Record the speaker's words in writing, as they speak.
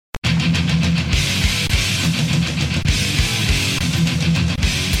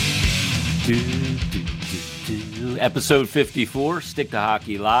episode 54, Stick to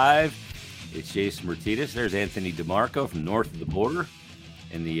Hockey Live. It's Jason Martinez. There's Anthony DeMarco from north of the border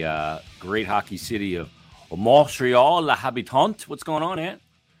in the great hockey city of Montreal, La Habitante. What's going on, Ant?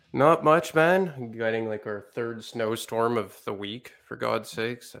 Not much, man. Getting like our third snowstorm of the week, for God's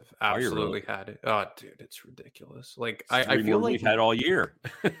sakes. I've absolutely had it. Oh, dude, it's ridiculous. Like, I feel like we've had all year.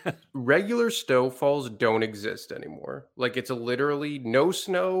 regular snowfalls don't exist anymore. Like, it's literally no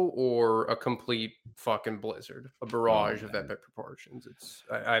snow or a complete fucking blizzard, a barrage of epic proportions.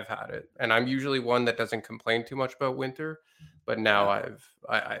 I've had it, and I'm usually one that doesn't complain too much about winter, but now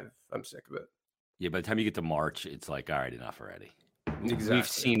I'm sick of it. Yeah, by the time you get to March, it's like, all right, enough already. Exactly. We've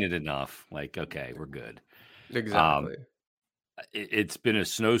seen it enough. Like, okay, we're good. Exactly. It's been a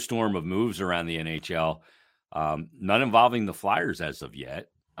snowstorm of moves around the NHL, none involving the Flyers as of yet.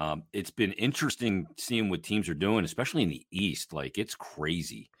 It's been interesting seeing what teams are doing, especially in the East. Like, it's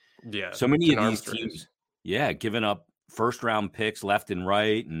crazy. Yeah. So many of these teams, giving up first-round picks left and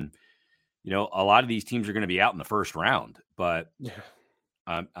right. And, a lot of these teams are going to be out in the first round. But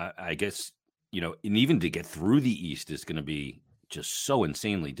I guess, and even to get through the East is going to be just so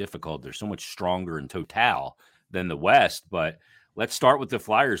insanely difficult. They're so much stronger in total than the West. But let's start with the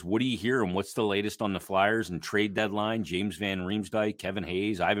Flyers. What do you hear, and what's the latest on the Flyers and trade deadline? James Van Riemsdyk, Kevin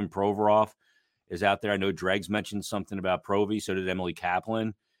Hayes, Ivan Provorov is out there. I know Dregs mentioned something about Provy. So did Emily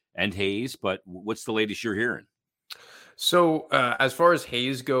Kaplan and Hayes. But what's the latest you're hearing? So as far as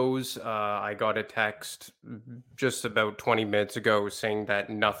Hayes goes, I got a text just about 20 minutes ago saying that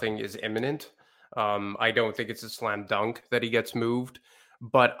nothing is imminent. I don't think it's a slam dunk that he gets moved,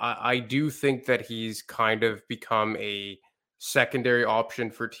 but I do think that he's kind of become a secondary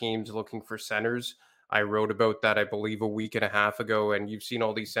option for teams looking for centers. I wrote about that, I believe, a week and a half ago, and you've seen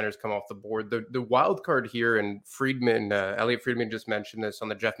all these centers come off the board. The wild card here, and Elliot Friedman just mentioned this on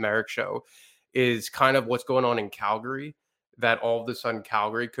the Jeff Merrick show, is kind of what's going on in Calgary, that all of a sudden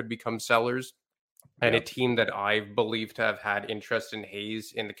Calgary could become sellers. And a team that I believe to have had interest in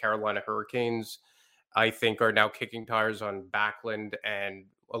Hayes in the Carolina Hurricanes, I think are now kicking tires on Backlund and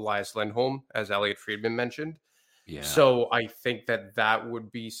Elias Lindholm, as Elliot Friedman mentioned. Yeah. So I think that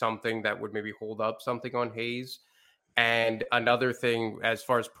would be something that would maybe hold up something on Hayes. And another thing, as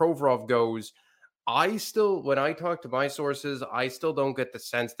far as Provorov goes, when I talk to my sources, I still don't get the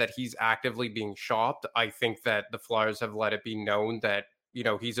sense that he's actively being shopped. I think that the Flyers have let it be known that,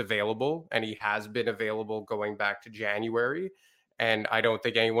 he's available, and he has been available going back to January. And I don't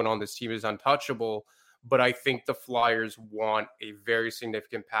think anyone on this team is untouchable, but I think the Flyers want a very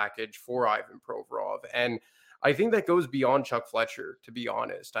significant package for Ivan Provorov. And I think that goes beyond Chuck Fletcher, to be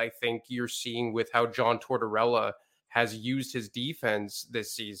honest. I think you're seeing with how John Tortorella has used his defense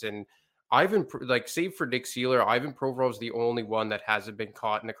this season, save for Nick Seeler, Ivan Provorov is the only one that hasn't been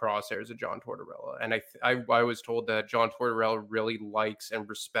caught in the crosshairs of John Tortorella. And I was told that John Tortorella really likes and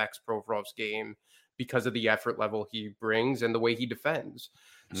respects Provorov's game because of the effort level he brings and the way he defends.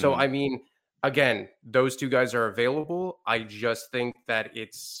 So, I mean, again, those two guys are available. I just think that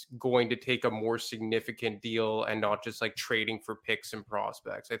it's going to take a more significant deal and not just like trading for picks and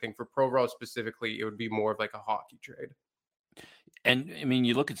prospects. I think for Provorov specifically, it would be more of like a hockey trade. And I mean,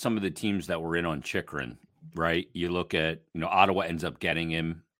 you look at some of the teams that were in on Chychrun, right? You look at, Ottawa ends up getting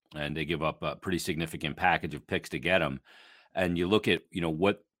him, and they give up a pretty significant package of picks to get him. And you look at,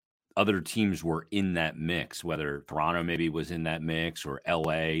 what other teams were in that mix, whether Toronto maybe was in that mix or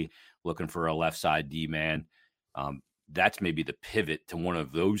LA looking for a left side D-man. That's maybe the pivot to one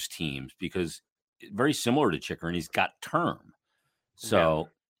of those teams, because very similar to Chychrun, he's got term. So,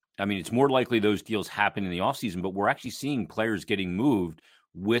 I mean, it's more likely those deals happen in the offseason, but we're actually seeing players getting moved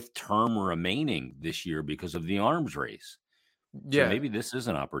with term remaining this year because of the arms race. Yeah. So maybe this is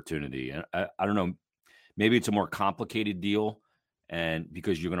an opportunity. And I don't know, maybe it's a more complicated deal, and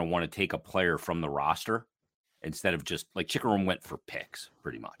because you're going to want to take a player from the roster instead of just like Chychrun went for picks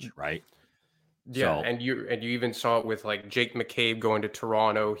pretty much, right? Yeah, so, and you even saw it with like Jake McCabe going to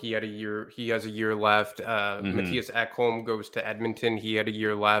Toronto. He has a year left. Matthias Ekholm goes to Edmonton. He had a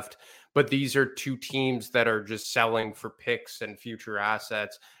year left. But these are two teams that are just selling for picks and future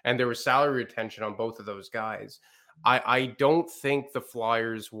assets. And there was salary retention on both of those guys. I don't think the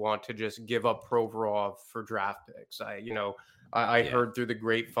Flyers want to just give up Provorov for draft picks. I heard through the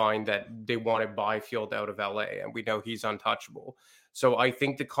grapevine that they wanted Byfield out of LA, and we know he's untouchable. So I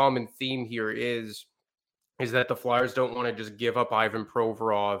think the common theme here is that the Flyers don't want to just give up Ivan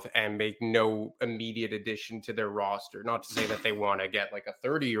Provorov and make no immediate addition to their roster. Not to say that they want to get like a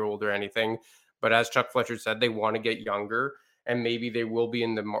 30-year-old or anything, but as Chuck Fletcher said, they want to get younger, and maybe they will be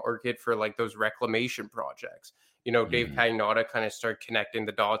in the market for like those reclamation projects. Dave Mhm. Pagnotta kind of started connecting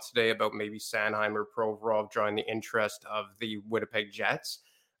the dots today about maybe Sanheim or Provorov drawing the interest of the Winnipeg Jets.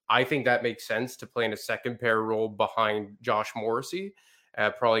 I think that makes sense to play in a second pair role behind Josh Morrissey,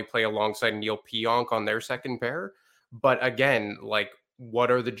 probably play alongside Neil Pionk on their second pair. But again, like,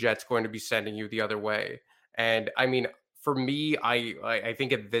 what are the Jets going to be sending you the other way? And I mean, for me, I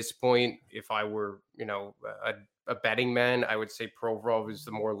think at this point, if I were, a betting man, I would say Provorov is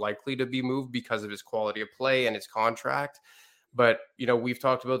the more likely to be moved because of his quality of play and his contract. But, we've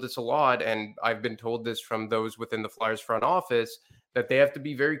talked about this a lot, and I've been told this from those within the Flyers front office that they have to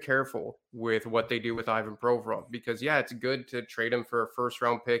be very careful with what they do with Ivan Provorov because, yeah, it's good to trade him for a first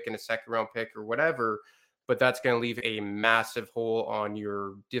round pick and a second round pick or whatever, but that's going to leave a massive hole on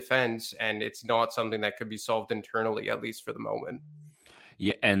your defense. And it's not something that could be solved internally, at least for the moment.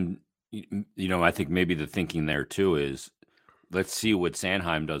 Yeah, and I think maybe the thinking there too is let's see what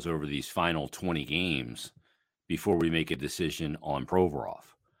Sanheim does over these final 20 games before we make a decision on Provorov.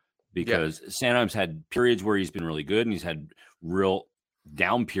 Yeah. Because Sanheim's had periods where he's been really good and he's had real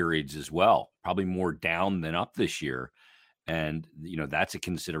down periods as well, probably more down than up this year. And, that's a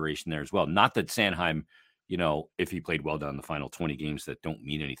consideration there as well. Not that Sanheim, if he played well down the final 20 games that don't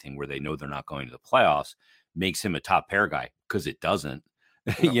mean anything, where they know they're not going to the playoffs, makes him a top pair guy, because it doesn't.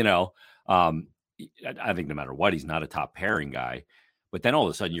 No. I think no matter what, he's not a top pairing guy. But then all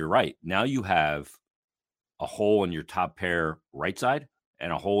of a sudden, you're right. Now you have a hole in your top pair right side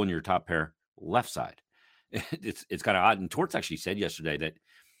and a hole in your top pair left side. It's kind of odd. And Torts actually said yesterday that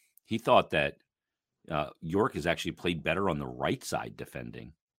he thought that York has actually played better on the right side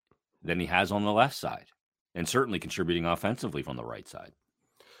defending than he has on the left side, and certainly contributing offensively from the right side.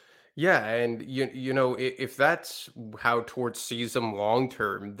 Yeah, and if that's how Torts sees them long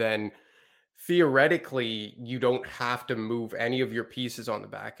term, then theoretically you don't have to move any of your pieces on the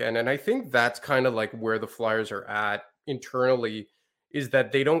back end. And I think that's kind of like where the Flyers are at internally, is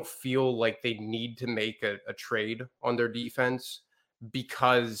that they don't feel like they need to make a trade on their defense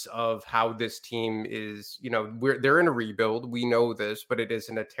because of how this team is. They're in a rebuild. We know this, but it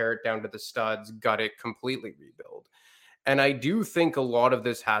isn't a tear it down to the studs, gut it completely rebuild. And I do think a lot of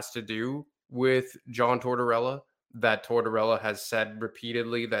this has to do with John Tortorella, that Tortorella has said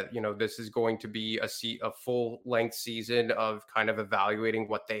repeatedly that, this is going to be a full length season of kind of evaluating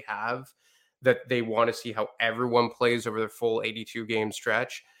what they have, that they want to see how everyone plays over the full 82 game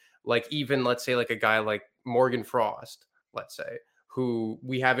stretch. Like, even let's say like a guy like Morgan Frost, let's say, who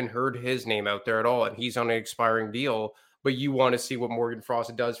we haven't heard his name out there at all, and he's on an expiring deal, but you want to see what Morgan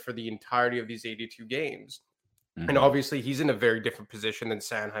Frost does for the entirety of these 82 games. And Mm-hmm. obviously, he's in a very different position than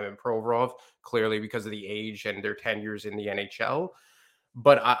Sanheim and Provorov, clearly because of the age and their tenures in the NHL.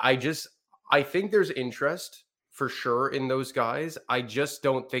 But I think there's interest for sure in those guys. I just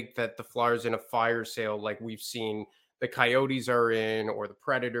don't think that the Flyers in a fire sale like we've seen the Coyotes are in, or the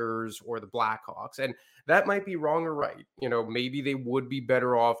Predators, or the Blackhawks. And that might be wrong or right. Maybe they would be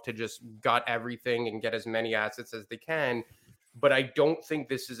better off to just gut everything and get as many assets as they can. But I don't think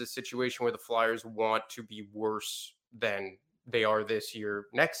this is a situation where the Flyers want to be worse than they are this year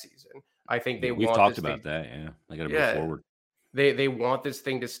next season. I think they Yeah, we've want talked this about thing. that. Yeah, they got to move Yeah, forward. they want this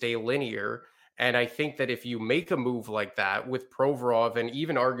thing to stay linear. And I think that if you make a move like that with Provorov and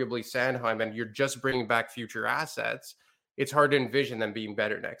even arguably Sanheim, and you're just bringing back future assets, it's hard to envision them being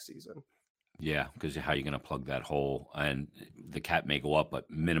better next season. Yeah, because how are you going to plug that hole? And the cap may go up,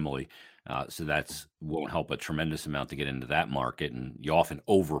 but minimally. So that's won't help a tremendous amount to get into that market. And you often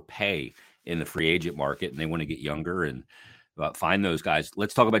overpay in the free agent market, and they want to get younger and find those guys.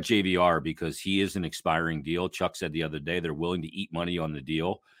 Let's talk about JVR, because he is an expiring deal. Chuck said the other day they're willing to eat money on the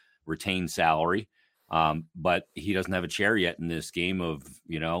deal, retain salary, but he doesn't have a chair yet in this game of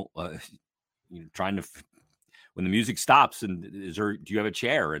trying to. When the music stops, and do you have a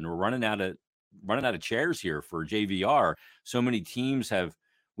chair? And we're running out of chairs here for JVR. So many teams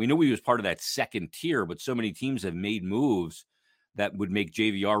we knew he was part of that second tier, but so many teams have made moves that would make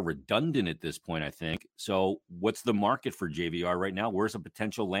JVR redundant at this point, I think. So what's the market for JVR right now? Where's a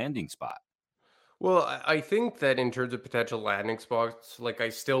potential landing spot? Well, I think that in terms of potential landing spots, like, I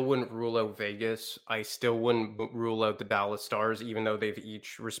still wouldn't rule out Vegas. I still wouldn't rule out the Dallas Stars, even though they've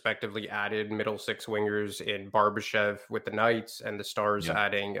each respectively added middle six wingers in Barbashev with the Knights, and the Stars Yeah.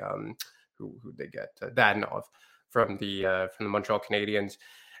 adding who they get, Dadonov from the Montreal Canadiens.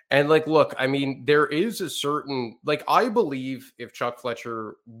 And like, look, I mean, there is a certain, like, I believe if Chuck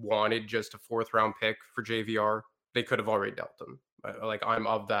Fletcher wanted just a fourth round pick for JVR, they could have already dealt him. Like, I'm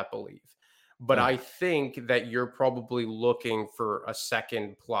of that belief. But Oh I yeah. think that you're probably looking for a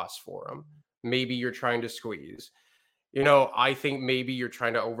second plus for him. Maybe you're trying to squeeze. I think maybe you're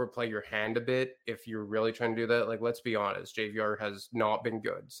trying to overplay your hand a bit if you're really trying to do that. Like, let's be honest, JVR has not been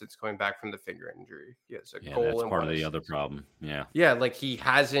good since coming back from the finger injury. He has a Yeah, goal that's and part one of the other assist. problem. Yeah. Yeah, like he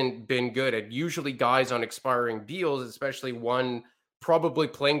hasn't been good. And usually, guys on expiring deals, especially one probably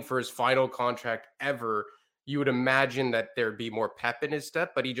playing for his final contract ever, you would imagine that there'd be more pep in his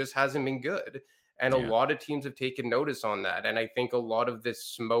step, but he just hasn't been good. And a Yeah. lot of teams have taken notice on that. And I think a lot of this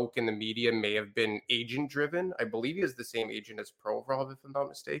smoke in the media may have been agent driven. I believe he has the same agent as Provorov, if I'm not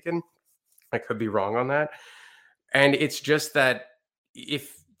mistaken. I could be wrong on that. And it's just that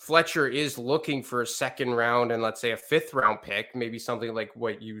if Fletcher is looking for a second round and let's say a fifth round pick, maybe something like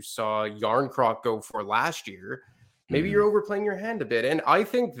what you saw Yarncroc go for last year, maybe Hmm. you're overplaying your hand a bit. And I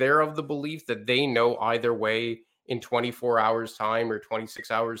think they're of the belief that they know either way in 24 hours time or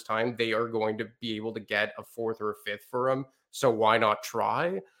 26 hours time, they are going to be able to get a fourth or a fifth for him. So why not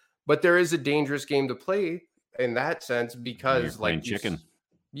try? But there is a dangerous game to play in that sense Yeah, you're because playing chicken.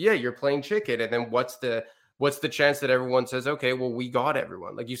 yeah, you're playing chicken. And then what's the chance that everyone says, okay, well, we got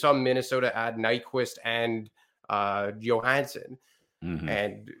everyone? Like you saw Minnesota add Nyquist and Johansson. Hmm.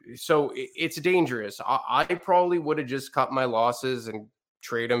 And so it's dangerous. I probably would have just cut my losses and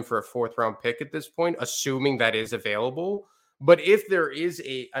trade him for a fourth round pick at this point, assuming that is available. But if there is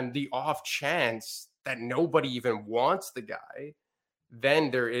the off chance that nobody even wants the guy,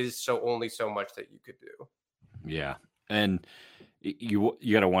 then there is only so much that you could do. Yeah. And you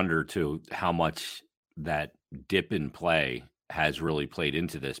got to wonder too how much that dip in play has really played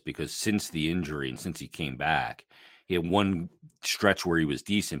into this, because since the injury and since he came back, he had one stretch where he was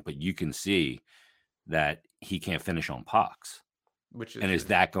decent, but you can see that he can't finish on pucks. Which And is is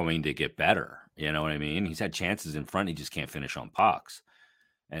that going to get better? You know what I mean? He's had chances in front, he just can't finish on pucks.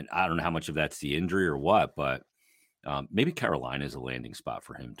 And I don't know how much of that's the injury or what, but maybe Carolina is a landing spot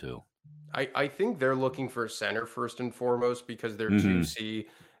for him too. I think they're looking for a center first and foremost because they're Hmm. 2C.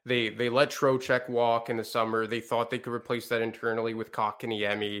 They let Trocheck walk in the summer. They thought they could replace that internally with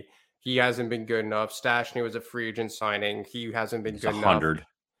Kotkaniemi. He hasn't been good enough. Stashny was a free agent signing. He hasn't been He's a good enough. hundred.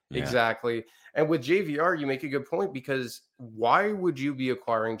 Yeah. Exactly. And with JVR, you make a good point because why would you be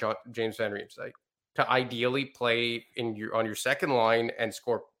acquiring James Van Riemsdyk to ideally play on your second line and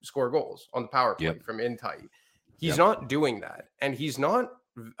score goals on the power play Yep. from in tight? He's Yep. not doing that, and he's not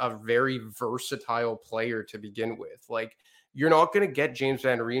a very versatile player to begin with. Like you're not going to get James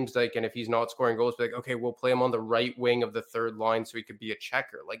Van Riemsdyk, and if he's not scoring goals, be like, okay, we'll play him on the right wing of the third line so he could be a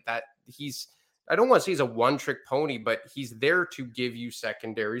checker like that. I don't want to say he's a one trick pony, but he's there to give you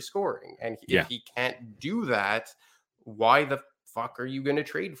secondary scoring. And if Yeah. he can't do that, why the fuck are you going to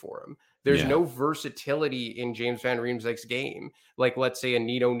trade for him? There's Yeah. no versatility in James Van Riemsdyk's game. Like, let's say a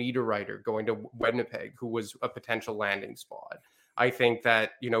Nino Niederreiter going to Winnipeg, who was a potential landing spot. I think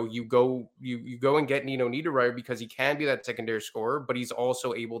that you go and get Nino Niederreiter because he can be that secondary scorer, but he's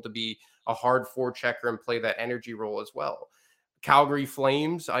also able to be a hard forechecker and play that energy role as well. Calgary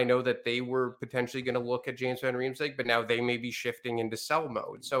Flames, I know that they were potentially going to look at James Van Riemsdyk, but now they may be shifting into sell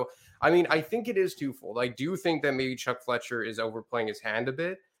mode. So, I mean, I think it is twofold. I do think that maybe Chuck Fletcher is overplaying his hand a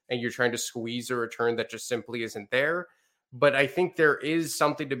bit, and you're trying to squeeze a return that just simply isn't there. But I think there is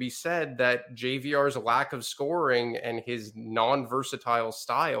something to be said that JVR's lack of scoring and his non-versatile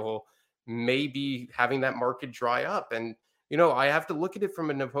style may be having that market dry up. And I have to look at it from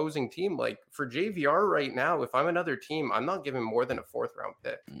an opposing team. Like for JVR right now, if I'm another team, I'm not giving more than a fourth round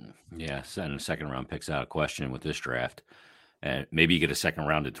pick. Yeah. And a second round picks out of question with this draft. And maybe you get a second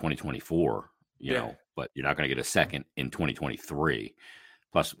round in 2024, Yeah. but you're not going to get a second in 2023.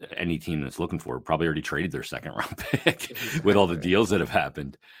 Plus, any team that's looking for it probably already traded their second round pick with all the Exactly. deals that have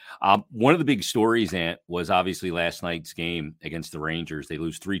happened. One of the big stories, Ant, was obviously last night's game against the Rangers. They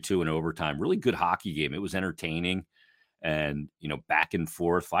lose 3-2 in overtime. Really good hockey game. It was entertaining and, back and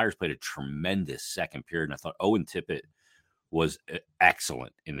forth. Flyers played a tremendous second period. And I thought Owen Tippett was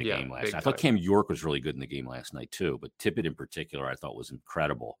excellent in the Yeah, game last big night. I thought time. Cam York was really good in the game last night too, but Tippett in particular I thought was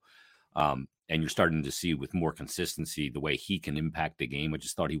incredible. And you're starting to see with more consistency the way he can impact the game. I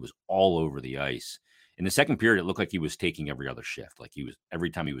just thought he was all over the ice. In the second period, it looked like he was taking every other shift. Like every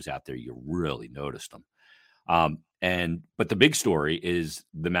time he was out there, you really noticed him. But the big story is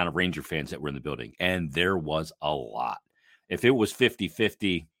the amount of Ranger fans that were in the building. And there was a lot. If it was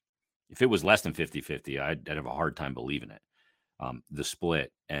 50-50, if it was less than 50-50, I'd have a hard time believing it. The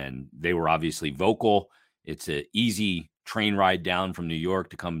split. And they were obviously vocal. It's an easy train ride down from New York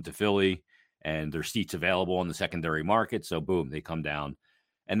to come to Philly, and there's seats available in the secondary market. So boom, they come down.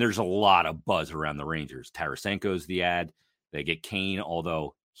 And there's a lot of buzz around the Rangers. Tarasenko's the ad. They get Kane,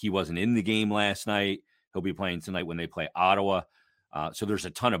 although he wasn't in the game last night. He'll be playing tonight when they play Ottawa. So there's a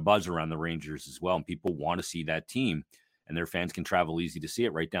ton of buzz around the Rangers as well, and people want to see that team. and their fans can travel easy to see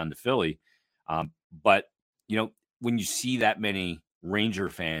it right down to Philly. But, when you see that many Ranger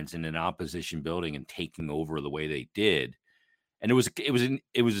fans in an opposition building and taking over the way they did, and it was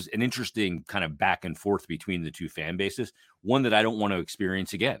an interesting kind of back and forth between the two fan bases, one that I don't want to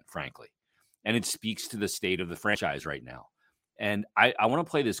experience again, frankly. And it speaks to the state of the franchise right now. And I want to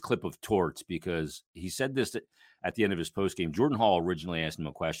play this clip of Torts because he said this at the end of his postgame. Jordan Hall originally asked him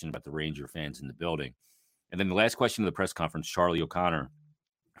a question about the Ranger fans in the building. And then the last question of the press conference, Charlie O'Connor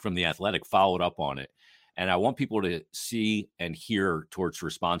from The Athletic followed up on it. And I want people to see and hear Torts'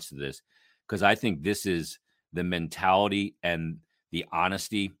 response to this, because I think this is the mentality and the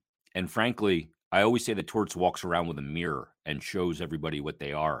honesty. And frankly, I always say that Torts walks around with a mirror and shows everybody what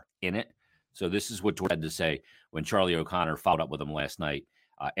they are in it. So this is what Torts had to say when Charlie O'Connor followed up with him last night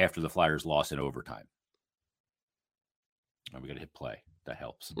after the Flyers lost in overtime. We got to hit play. That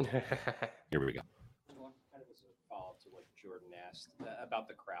helps. Here we go. Kind of as a follow-up to what Jordan asked about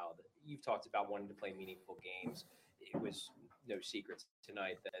the crowd. You've talked about wanting to play meaningful games. It was no secret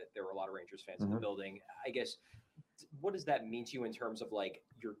tonight that there were a lot of Rangers fans in the building. I guess, what does that mean to you in terms of like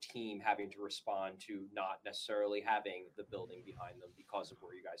your team having to respond to not necessarily having the building behind them because of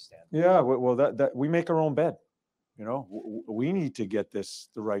where you guys stand? Yeah, well, that we make our own bed. We need to get this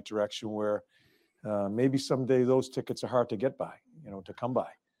the right direction where maybe someday those tickets are hard to get by, to come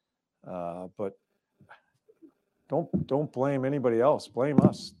by. But don't blame anybody else. Blame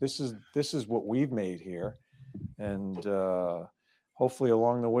us. This is what we've made here, and hopefully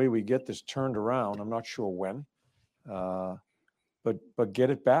along the way we get this turned around. I'm not sure when, but get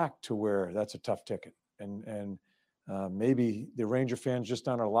it back to where that's a tough ticket, and maybe the Ranger fans just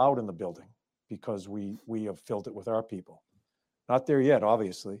aren't allowed in the building because we have filled it with our people. Not there yet,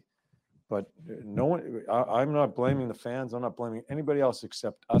 obviously. But no one, I'm not blaming the fans. I'm not blaming anybody else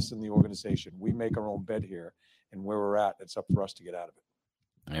except us in the organization. We make our own bed here, and where we're at, it's up for us to get out of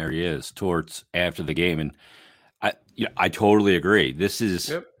it. There he is, Torts, after the game. And I totally agree. This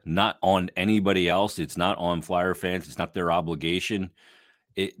is not on anybody else. It's not on Flyer fans. It's not their obligation.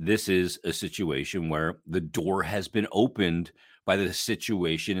 This is a situation where the door has been opened by the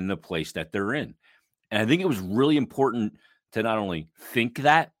situation in the place that they're in. And I think it was really important to not only think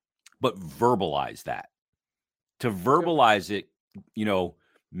that, but verbalize that. To verbalize it,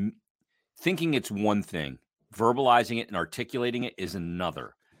 thinking it's one thing, verbalizing it and articulating it is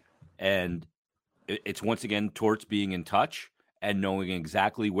another. And it's once again Torts being in touch and knowing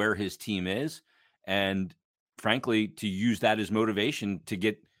exactly where his team is, and frankly, to use that as motivation to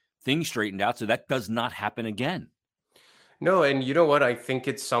get things straightened out so that does not happen again. No, and you know what? I think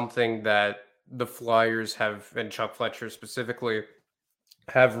it's something that the Flyers have, and Chuck Fletcher specifically,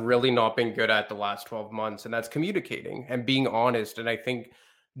 have really not been good at the last 12 months, and that's communicating and being honest. And I think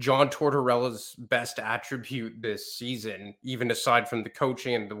John Tortorella's best attribute this season, even aside from the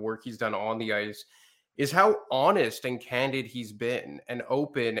coaching and the work he's done on the ice, is how honest and candid he's been and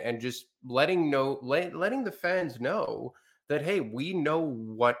open, and just letting the fans know that, hey, we know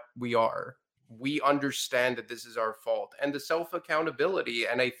what we are. We understand that this is our fault, and the self-accountability.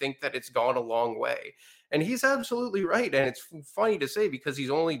 And I think that it's gone a long way. And he's absolutely right. And it's funny to say because he's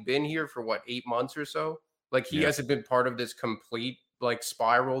only been here for 8 months or so. Like he hasn't been part of this complete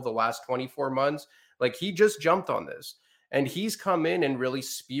spiral the last 24 months. Like he just jumped on this, and he's come in and really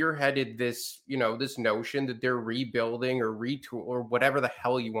spearheaded this, this notion that they're rebuilding or retool or whatever the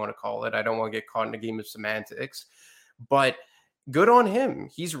hell you want to call it. I don't want to get caught in a game of semantics, but good on him.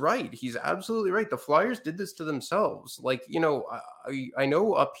 He's right. He's absolutely right. The Flyers did this to themselves. I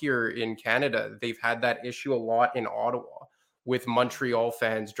know up here in Canada, they've had that issue a lot in Ottawa with Montreal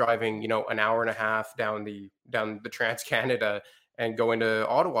fans driving, an hour and a half down the Trans-Canada and going to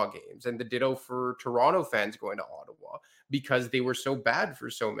Ottawa games, and the ditto for Toronto fans going to Ottawa because they were so bad for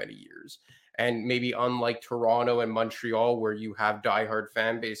so many years. And maybe unlike Toronto and Montreal, where you have diehard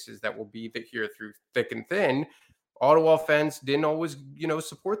fan bases that will be here through thick and thin, Ottawa fans didn't always,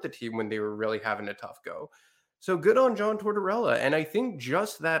 support the team when they were really having a tough go. So good on John Tortorella. And I think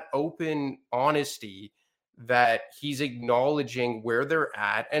just that open honesty that he's acknowledging where they're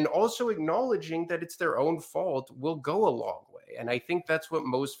at and also acknowledging that it's their own fault will go a long way. And I think that's what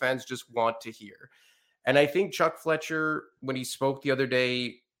most fans just want to hear. And I think Chuck Fletcher, when he spoke the other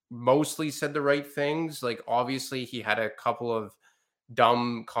day, mostly said the right things. Obviously he had a couple of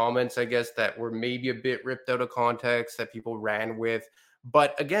dumb comments, I guess, that were maybe a bit ripped out of context that people ran with.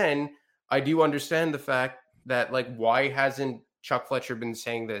 But again, I do understand the fact that why hasn't Chuck Fletcher been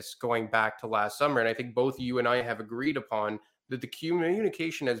saying this going back to last summer? And I think both you and I have agreed upon that the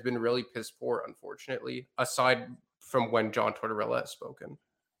communication has been really piss poor, unfortunately, aside from when John Tortorella has spoken.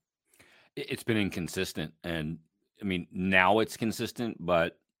 It's been inconsistent. And I mean, now it's consistent,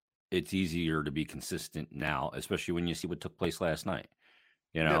 but it's easier to be consistent now, especially when you see what took place last night.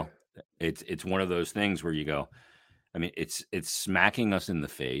 You Yeah. know, it's one of those things where you go, I mean, it's smacking us in the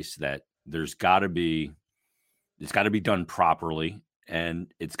face that it's got to be done properly,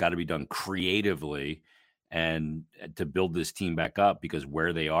 and it's got to be done creatively, and to build this team back up, because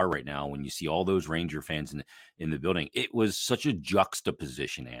where they are right now, when you see all those Ranger fans in the building, it was such a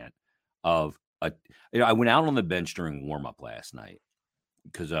juxtaposition, Ant, of I went out on the bench during warm up last night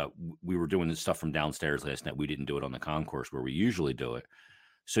because we were doing this stuff from downstairs last night. We didn't do it on the concourse where we usually do it.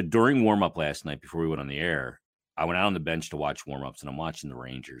 So during warm up last night, before we went on the air, I went out on the bench to watch warm ups, and I'm watching the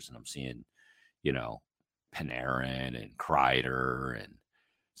Rangers, and I'm seeing, Panarin and Kreider and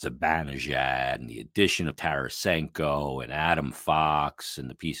Zibanejad and the addition of Tarasenko and Adam Fox and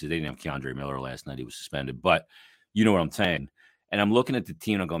the pieces. They didn't have Keandre Miller last night. He was suspended, but you know what I'm saying. And I'm looking at the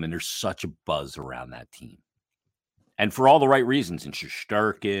team and I'm going, man, there's such a buzz around that team. And for all the right reasons. And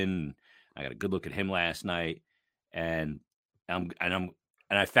Shesterkin, I got a good look at him last night. And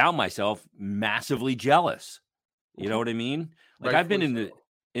I found myself massively jealous. You know what I mean? Like, I've been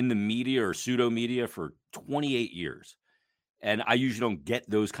in the media or pseudo media for 28 years. And I usually don't get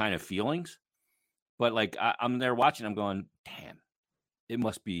those kind of feelings. But like, I'm there watching, I'm going, damn, it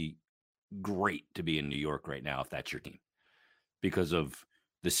must be great to be in New York right now if that's your team, because of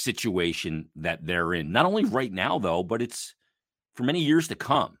the situation that they're in. Not only right now, though, but it's for many years to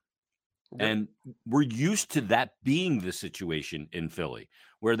come. Yep. And we're used to that being the situation in Philly,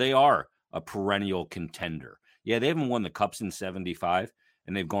 where they are a perennial contender. Yeah, they haven't won the Cups in 75,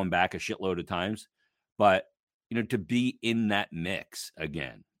 and they've gone back a shitload of times. But, to be in that mix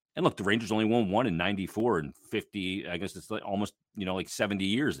again. And look, the Rangers only won one in 94 and 50. I guess it's like almost, like 70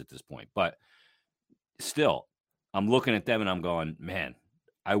 years at this point. But still, I'm looking at them and I'm going, man,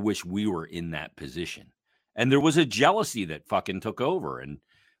 I wish we were in that position. And there was a jealousy that fucking took over. And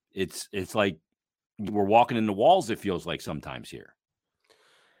it's like we're walking into walls, it feels like sometimes here.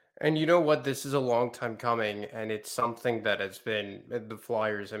 And you know what? This is a long time coming, and it's something that has been the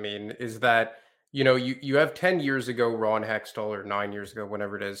Flyers. I mean, is that, you have 10 years ago, Ron Hextall, or 9 years ago,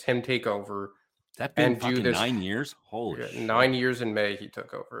 whenever it is, him take over. That been fucking 9 years? Holy shit. 9 years in May, he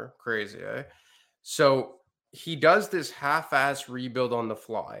took over. Crazy, eh? So he does this half-ass rebuild on the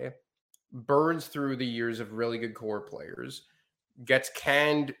fly, burns through the years of really good core players, gets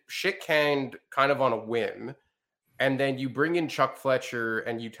shit canned kind of on a whim. And then you bring in Chuck Fletcher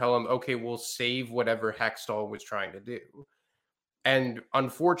and you tell him, okay, we'll save whatever Hextall was trying to do. And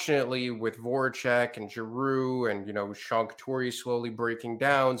unfortunately, with Voracek and Giroux and, Sean Couturier slowly breaking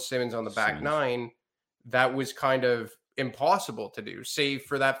down, Simmons on the back nine, that was kind of impossible to do, save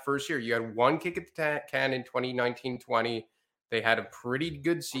for that first year. You had one kick at the can in 2019-20. They had a pretty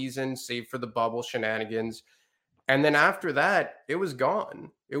good season, save for the bubble shenanigans. And then after that, it was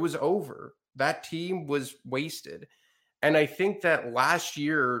gone. It was over. That team was wasted. And I think that last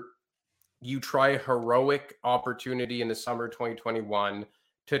year, you try a heroic opportunity in the summer 2021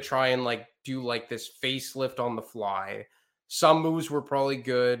 to try and do this facelift on the fly. Some moves were probably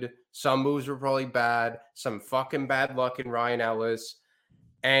good. Some moves were probably bad. Some fucking bad luck in Ryan Ellis.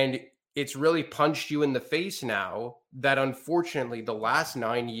 And it's really punched you in the face now that unfortunately the last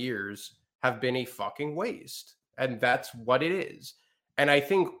 9 years have been a fucking waste. And that's what it is. And I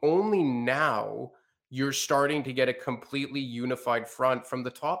think only now you're starting to get a completely unified front from the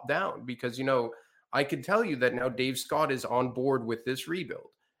top down, because, I can tell you that now Dave Scott is on board with this rebuild.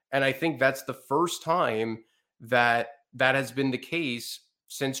 And I think that's the first time that has been the case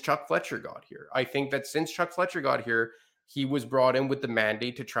since Chuck Fletcher got here. I think that since Chuck Fletcher got here, he was brought in with the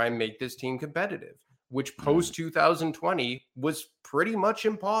mandate to try and make this team competitive, which post 2020 was pretty much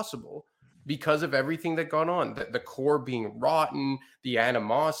impossible because of everything that gone on, the core being rotten, the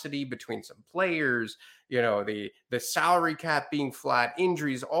animosity between some players, the salary cap being flat,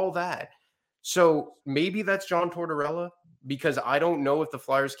 injuries, all that. So maybe that's John Tortorella, because I don't know if the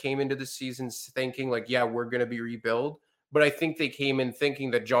Flyers came into the season thinking we're going to be rebuild, but I think they came in thinking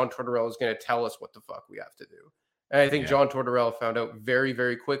that John Tortorella is going to tell us what the fuck we have to do. And I think John Tortorella found out very,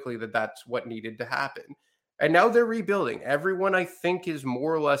 very quickly that that's what needed to happen. And now they're rebuilding. Everyone, I think, is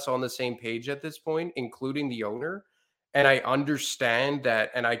more or less on the same page at this point, including the owner. And I understand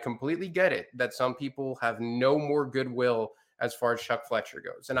that, and I completely get it, that some people have no more goodwill as far as Chuck Fletcher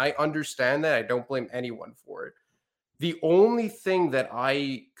goes. And I understand that. I don't blame anyone for it. The only thing that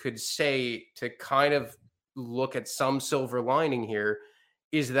I could say to kind of look at some silver lining here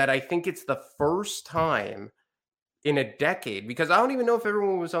is that I think it's the first time in a decade, because I don't even know if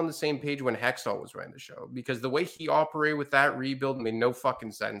everyone was on the same page when Hextall was running the show, because the way he operated with that rebuild made no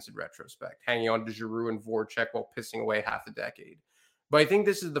fucking sense in retrospect, hanging on to Giroux and Voracek while pissing away half a decade. But I think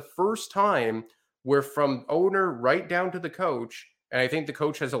this is the first time where, from owner right down to the coach, and I think the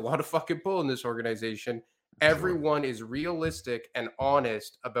coach has a lot of fucking pull in this organization, everyone is realistic and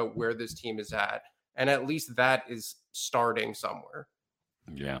honest about where this team is at. And at least that is starting somewhere.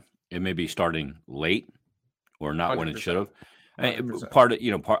 Yeah. It may be starting late or not 100%. When it should have.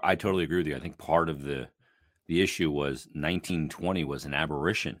 I totally agree with you. I think part of the issue was 1920 was an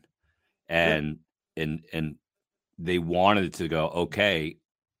aberration, and they wanted it to go, okay,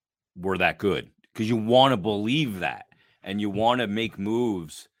 we're that good, because you want to believe that, and you want to make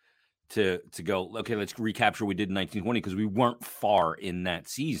moves to go, okay, let's recapture what we did in 1920, because we weren't far in that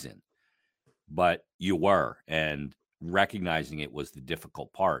season, but you were, and recognizing it was the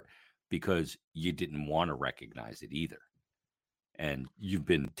difficult part, because you didn't want to recognize it either. And you've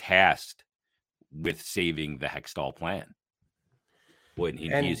been tasked with saving the Hextall plan. Boy,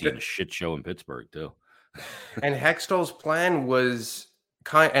 and he's in a shit show in Pittsburgh too. And Hextall's plan was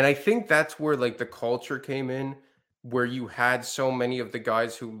and I think that's where like the culture came in, where you had so many of the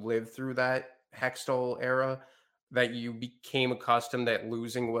guys who lived through that Hextall era that you became accustomed that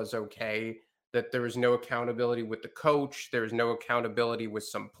losing was okay, that there was no accountability with the coach, there was no accountability with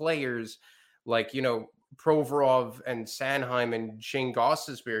some players, like, Provorov and Sanheim and Shane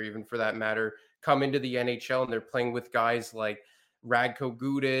Gostisbehere, even for that matter, come into the NHL and they're playing with guys like Radko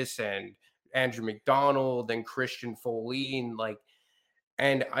Gudas and Andrew McDonald and Christian Folin,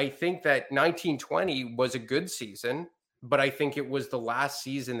 and I think that 1920 was a good season, but I think it was the last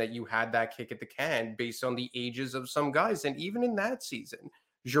season that you had that kick at the can based on the ages of some guys. And even in that season,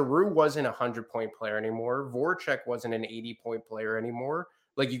 Giroux wasn't a 100-point player anymore. Voracek wasn't an 80-point player anymore.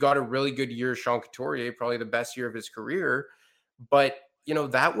 Like, you got a really good year, Sean Couturier, probably the best year of his career. But,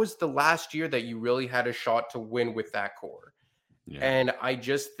 that was the last year that you really had a shot to win with that core. Yeah. And I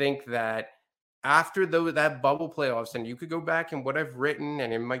just think that after that bubble playoffs, and you could go back and what I've written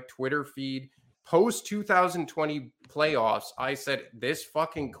and in my Twitter feed, post 2020 playoffs, I said, this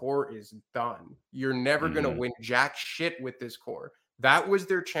fucking core is done. You're never going to win jack shit with this core. That was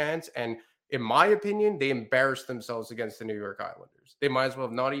their chance. And in my opinion, they embarrassed themselves against the New York Islanders. They might as well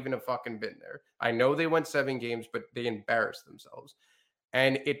have not even have fucking been there. I know they went 7 games, but they embarrassed themselves.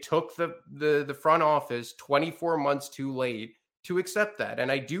 And it took the front office 24 months too late to accept that.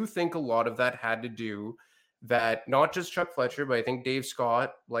 And I do think a lot of that had to do that, not just Chuck Fletcher, but I think Dave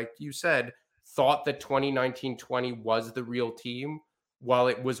Scott, like you said, thought that 2019-20 was the real team, while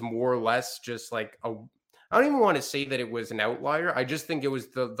it was more or less just like I don't even want to say that it was an outlier. I just think it was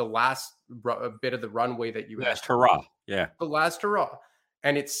the last bit of the runway that you had. Last hurrah. Yeah. The last hurrah.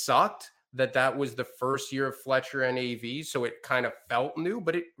 And it sucked that was the first year of Fletcher and AV. So it kind of felt new,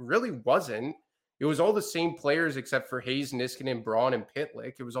 but it really wasn't. It was all the same players except for Hayes, Niskanen, Braun, and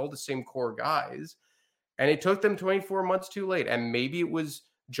Pitlick. It was all the same core guys. And it took them 24 months too late. And maybe it was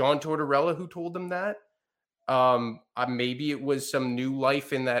John Tortorella who told them that. Maybe it was some new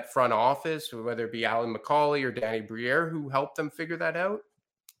life in that front office, whether it be Alan McCauley or Danny Briere who helped them figure that out.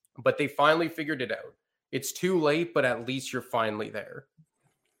 But they finally figured it out. It's too late, but at least you're finally there.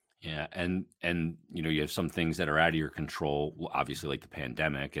 Yeah, and you have some things that are out of your control, obviously, like the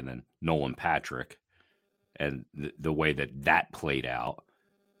pandemic, and then Nolan Patrick, and the way that played out,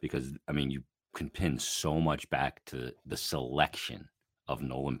 because you can pin so much back to the selection of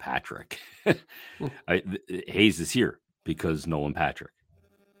Nolan Patrick. Hayes is here because Nolan Patrick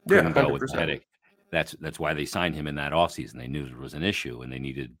couldn't go with the headache. That's why they signed him in that offseason. They knew there was an issue and they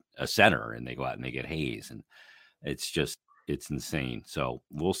needed a center, and they go out and they get Hayes, and it's insane. So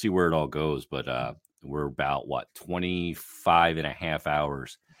we'll see where it all goes, but we're about 25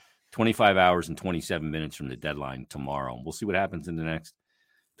 hours and 27 minutes from the deadline tomorrow, and we'll see what happens in the next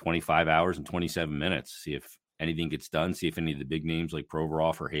 25 hours and 27 minutes. See if anything gets done, see if any of the big names like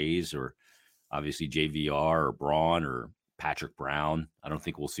Provorov or Hayes, or obviously JVR or Braun or Patrick Brown. I don't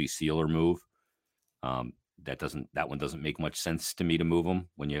think we'll see Sealer move. That one doesn't make much sense to me to move him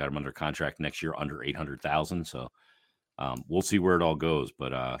when you got him under contract next year under $800,000. So we'll see where it all goes.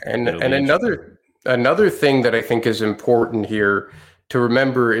 But and another thing that I think is important here to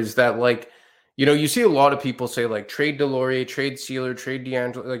remember is that, you see a lot of people say trade Delorier, trade Sealer, trade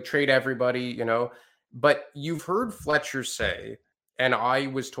DeAngelo, trade everybody, But you've heard Fletcher say, and I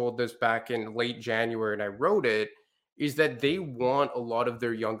was told this back in late January and I wrote it, is that they want a lot of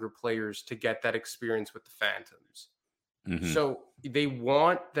their younger players to get that experience with the Phantoms. Mm-hmm. So they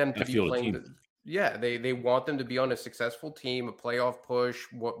want them to be playing. They want them to be on a successful team, a playoff push,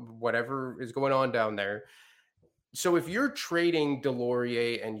 whatever is going on down there. So if you're trading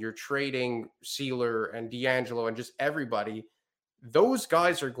Delorier and you're trading Sealer and D'Angelo and just everybody, those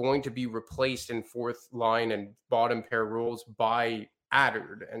guys are going to be replaced in fourth line and bottom pair roles by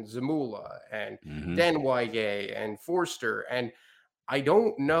Adard and Zamula and Denwige and Forster. And I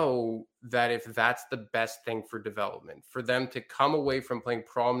don't know that if that's the best thing for development, for them to come away from playing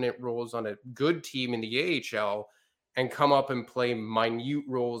prominent roles on a good team in the AHL and come up and play minute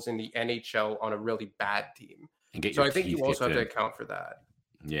roles in the NHL on a really bad team. And get So your I think teeth you also have kicked to account for that.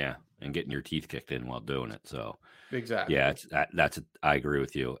 Yeah, and getting your teeth kicked in while doing it. So Exactly. yeah, I agree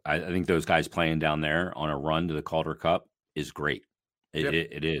with you. I think those guys playing down there on a run to the Calder Cup is great.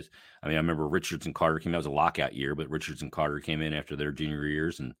 It is. I mean, I remember Richards and Carter came. That was a lockout year, but Richards and Carter came in after their junior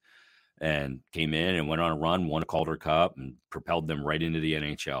years and came in and went on a run, won a Calder Cup, and propelled them right into the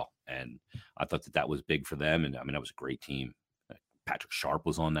NHL. And I thought that was big for them. And I mean, that was a great team. Patrick Sharp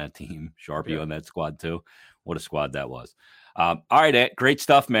was on that team. Sharpie on that squad too. What a squad that was. All right, Ed, great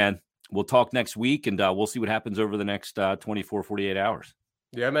stuff, man. We'll talk next week, and we'll see what happens over the next 24, 48 hours.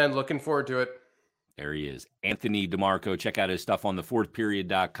 Yeah, man. Looking forward to it. There he is. Anthony DeMarco. Check out his stuff on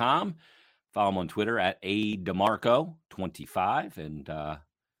thefourthperiod.com. Follow him on Twitter at @DeMarco25, and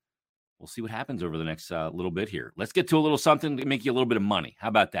we'll see what happens over the next little bit here. Let's get to a little something to make you a little bit of money. How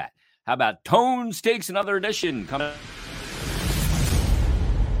about that? How about Tone Steaks, another edition coming?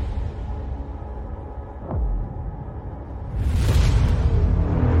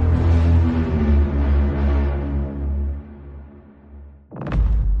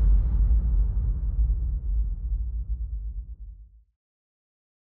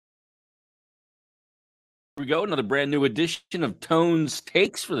 We go, another brand new edition of Tone's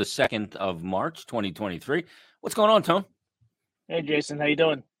Takes for the 2nd of March, 2023. What's going on, Tone? Hey, Jason, how you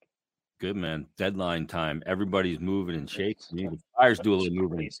doing? Good, man. Deadline time. Everybody's moving and shaking. The Flyers do a little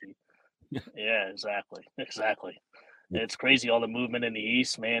moving. Yeah, exactly. It's crazy, all the movement in the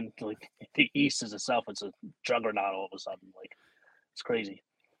East, man. Like the East is itself, it's a juggernaut all of a sudden. Like, it's crazy.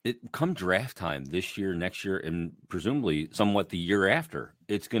 It come draft time this year, next year, and presumably somewhat the year after.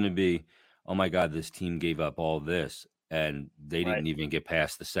 It's going to be, oh my God, this team gave up all this, and they didn't even get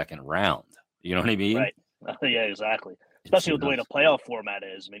past the second round. You know what I mean? Right. Yeah, exactly. Especially with the way the playoff format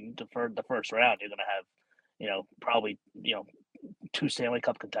is. I mean, for the first round, you're going to have, probably, 2 Stanley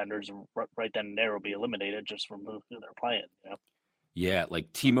Cup contenders right then and there will be eliminated just from who they're playing. Yeah,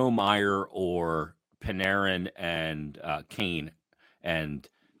 like Timo Meier or Panarin and Kane and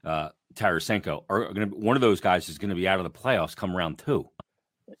Tarasenko are going to. One of those guys is going to be out of the playoffs come round 2.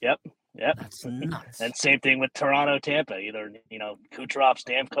 Yep. That's nuts. And same thing with Toronto, Tampa. Either Kucherov,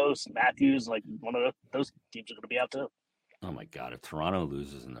 Stamkos, Matthews, like one of those teams are going to be out too. Oh my God! If Toronto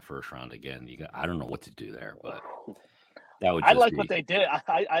loses in the first round again, I don't know what to do there, but that would. I like what they did.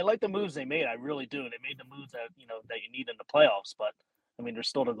 I like the moves they made. I really do. They made the moves that that you need in the playoffs. But I mean, there's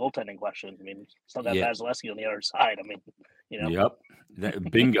still the goaltending question. I mean, still got Vasilevsky on the other side. I mean, Yep.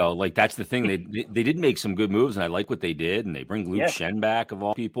 Bingo. Like that's the thing. They did make some good moves, and I like what they did. And they bring Luke Shen back of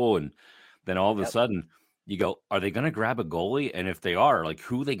all people, and then all of a sudden you go, are they going to grab a goalie? And if they are, like,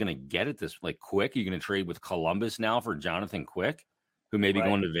 who are they going to get at this? Like, Quick? Are you going to trade with Columbus now for Jonathan Quick, who may be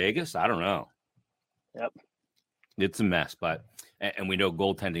going to Vegas? I don't know. Yep. It's a mess, but and we know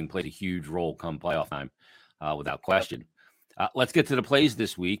goaltending played a huge role come playoff time, without question. Let's get to the plays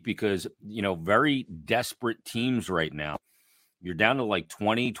this week because, very desperate teams right now. You're down to like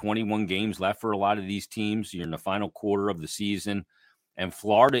 20, 21 games left for a lot of these teams. You're in the final quarter of the season. And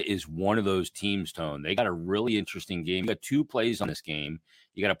Florida is one of those teams, Tone. They got a really interesting game. You got 2 plays on this game.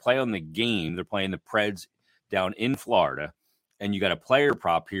 You got to play on the game. They're playing the Preds down in Florida. And you got a player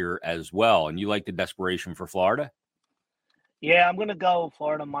prop here as well. And you like the desperation for Florida? Yeah, I'm going to go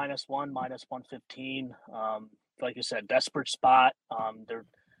Florida -1, -115. Like you said, desperate spot. They're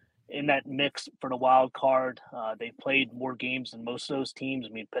in that mix for the wild card. They played more games than most of those teams. I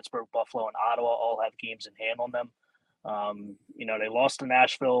mean, Pittsburgh, Buffalo, and Ottawa all have games in hand on them. They lost to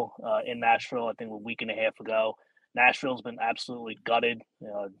Nashville in Nashville, I think a week and a half ago. Nashville's been absolutely gutted.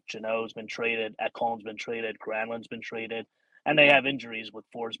 Jeannot's been traded. Ekholm's been traded. Granlund's been traded. And they have injuries with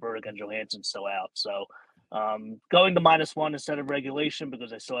Forsberg and Johansson still out. So going to -1 instead of regulation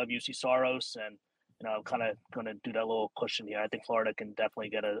because they still have UC Saros and, kind of going to do that little cushion here. I think Florida can definitely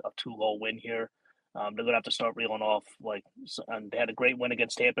get a 2-goal win here. They're going to have to start reeling off, and they had a great win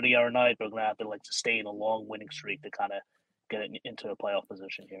against Tampa the other night, but they're going to have to sustain a long winning streak to kind of get it into a playoff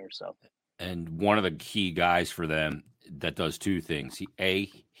position here. So, and one of the key guys for them that does 2 things.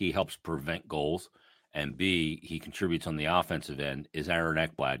 He helps prevent goals, and B, he contributes on the offensive end is Aaron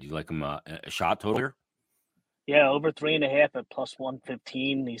Ekblad. Do you like him a shot total here? Yeah, over 3.5 at plus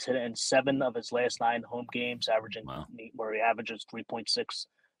 115. He's hit it in 7 of his last 9 home games, averaging Wow. where he averages 3.6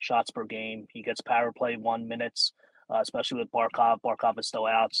 shots per game. He gets power play 1 minutes, especially with Barkov. Barkov is still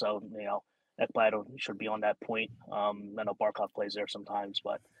out, so Ekblad should be on that point. I know Barkov plays there sometimes,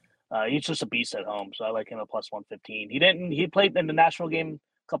 but he's just a beast at home. So I like him at plus 115. He played in the national game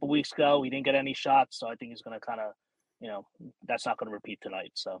a couple weeks ago. He didn't get any shots, so I think he's going to kind of, that's not going to repeat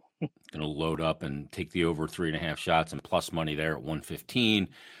tonight. So going to load up and take the over 3.5 shots and plus money there at 115.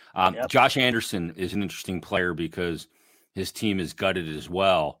 Yep. Josh Anderson is an interesting player because his team is gutted as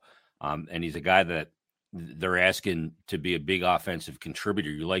well. And he's a guy that they're asking to be a big offensive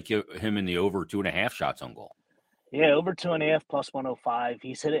contributor. You like him in the over 2.5 shots on goal? Yeah, over 2.5 plus 105.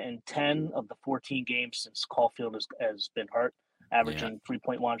 He's hit it in 10 of the 14 games since Caulfield has been hurt, averaging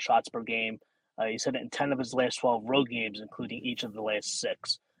 3.1 shots per game. He's hit it in 10 of his last 12 road games, including each of the last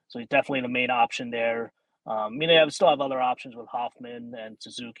 6. So he's definitely the main option there. They still have other options with Hoffman and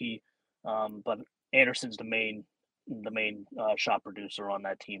Suzuki, but Anderson's the main shot producer on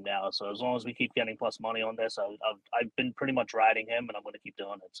that team now. So as long as we keep getting plus money on this, I've been pretty much riding him, and I'm going to keep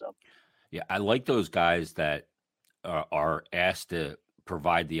doing it. So yeah, I like those guys that are asked to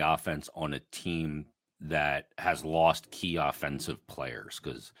provide the offense on a team that has lost key offensive players,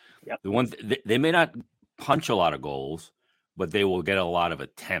 because the one they may not punch a lot of goals, but they will get a lot of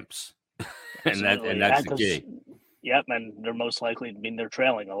attempts, and that's the key. Yep, and they're most likely. They're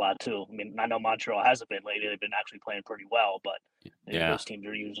trailing a lot too. I know Montreal hasn't been lately; they've been actually playing pretty well, but those teams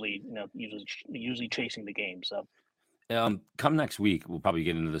are usually chasing the game. So. Come next week, we'll probably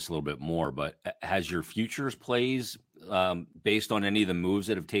get into this a little bit more, but has your futures plays based on any of the moves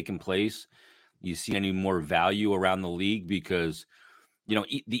that have taken place? You see any more value around the league? Because,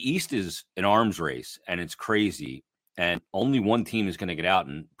 the East is an arms race and it's crazy, and only one team is going to get out.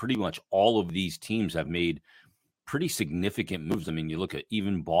 And pretty much all of these teams have made pretty significant moves. You look at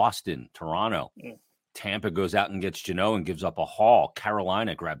even Boston, Toronto, Tampa goes out and gets Jeannot and gives up a Hall.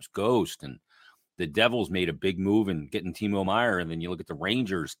 Carolina grabs Ghost, and the Devils made a big move in getting Timo Meier. And then you look at the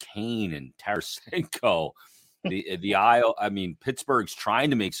Rangers, Kane and Tarasenko. the Isle. Pittsburgh's trying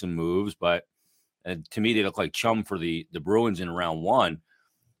to make some moves, but to me, they look like chum for the Bruins in round 1.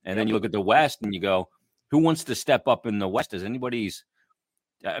 And then you look at the West and you go, who wants to step up in the West? If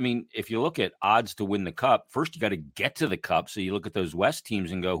you look at odds to win the Cup, first you got to get to the Cup. So you look at those West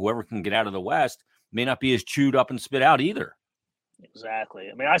teams and go, whoever can get out of the West may not be as chewed up and spit out either.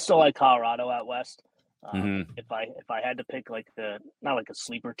 Exactly. I still like Colorado out West. If I had to pick not like a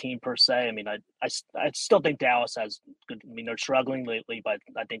sleeper team per se, I still think Dallas has good. They're struggling lately, but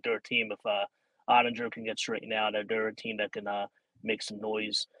I think they're a team. If Ottinger can get straightened out, they're a team that can make some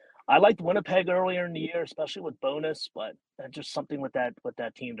noise. I liked Winnipeg earlier in the year, especially with Bonus, but just something with that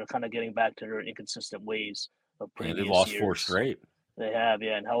team. They're kind of getting back to their inconsistent ways of previous years. They lost 4 straight. They have,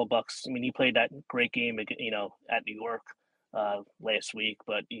 and Hellebuck's. He played that great game, at New York last week,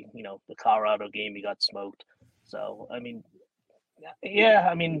 but the Colorado game he got smoked. So the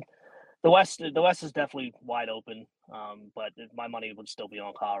West is definitely wide open. But my money would still be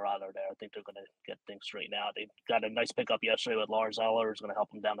on Colorado there. I think they're going to get things straightened out. They got a nice pickup yesterday with Lars Eller, who's going to help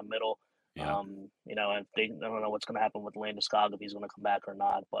them down the middle. Yeah. I don't know what's going to happen with Landeskog, if he's going to come back or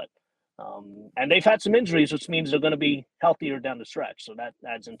not. But and they've had some injuries, which means they're going to be healthier down the stretch. So that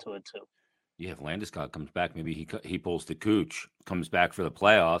adds into it too. Yeah, if Landeskog comes back, maybe he pulls the cooch, comes back for the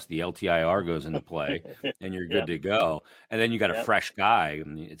playoffs, the LTIR goes into play, and you're good to go. And then you got a fresh guy.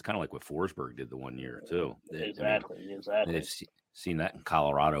 It's kind of like what Forsberg did the one year too. Exactly. They've seen that in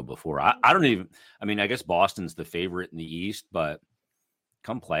Colorado before. I don't even. I guess Boston's the favorite in the East, but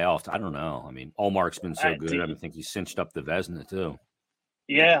come playoffs, I don't know. Allmark's been so good. I think he cinched up the Vezina too.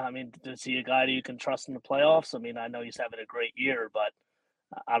 Yeah, to see a guy that you can trust in the playoffs. I know he's having a great year, but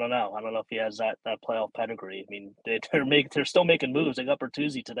I don't know. I don't know if he has that playoff pedigree. They're still making moves. They got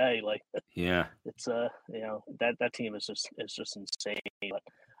Bertuzzi today. It's that team is just insane. But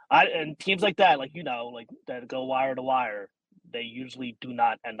and teams like that, that go wire to wire, they usually do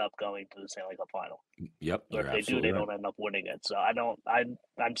not end up going to the Stanley Cup final. Yep. Or if they do, they don't end up winning it. So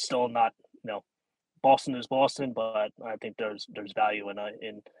I'm still not. Boston is Boston, but I think there's value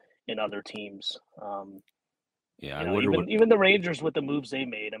in other teams. Even the Rangers with the moves they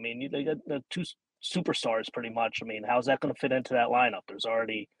made. They got the 2 superstars pretty much. How's that going to fit into that lineup? There's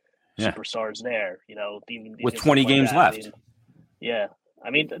already superstars there. With 20 games left.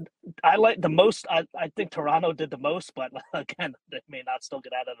 I like the most. I think Toronto did the most, but again, they may not still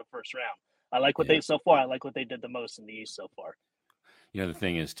get out of the first round. I like what they so far. I like what they did the most in the East so far. The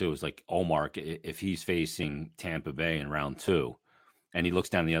thing is too is like Ullmark, if he's facing Tampa Bay in round 2, and he looks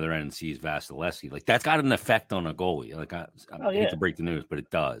down the other end and sees Vasilevsky. Like, that's got an effect on a goalie. Like, I hate to break the news, but it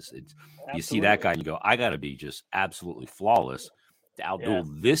does. You see that guy and you go, I got to be just absolutely flawless to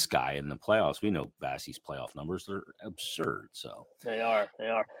outduel this guy in the playoffs. We know Vasi's playoff numbers are absurd. So they are.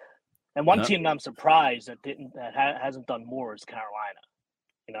 And one team I'm surprised that hasn't done more is Carolina.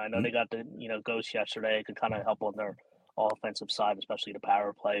 You know, I know they got the ghost yesterday. It could kind of help on their offensive side, especially the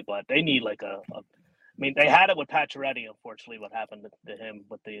power play. But they need like I mean, they had it with Pacioretty. Unfortunately, what happened to him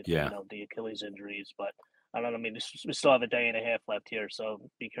with the the Achilles injuries. But I don't know. I mean, we still have a day and a half left here, so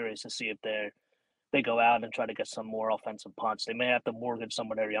be curious to see if they go out and try to get some more offensive punch. They may have to mortgage some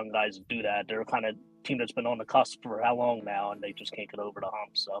of their young guys to do that. They're a kind of team that's been on the cusp for how long now, and they just can't get over the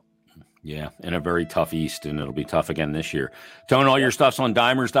hump. So. Yeah, in a very tough East, and it'll be tough again this year. Tone, all your stuff's on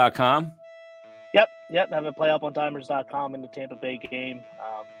dimers.com? Yep. I have a play up on dimers.com in the Tampa Bay game.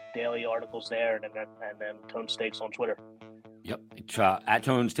 Daily articles there, and then Tone Stakes on Twitter. Yep. At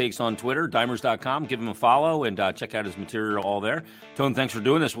Tone's Takes on Twitter, dimers.com. Give him a follow and check out his material all there. Tone, thanks for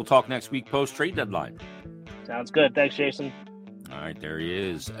doing this. We'll talk next week post-trade deadline. Sounds good. Thanks, Jason. All right, there he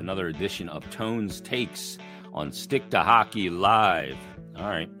is. Another edition of Tone's Takes on Stick to Hockey Live. All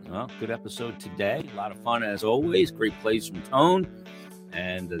right. Well, good episode today. A lot of fun as always. Great plays from Tone.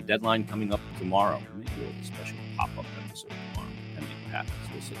 And the deadline coming up tomorrow. Maybe we'll have a special pop-up episode tomorrow. Depending what happens.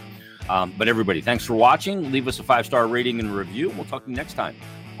 We'll see. But everybody, thanks for watching. Leave us a 5-star rating and review. We'll talk to you next time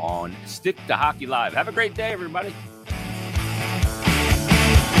on Stick to Hockey Live. Have a great day, everybody.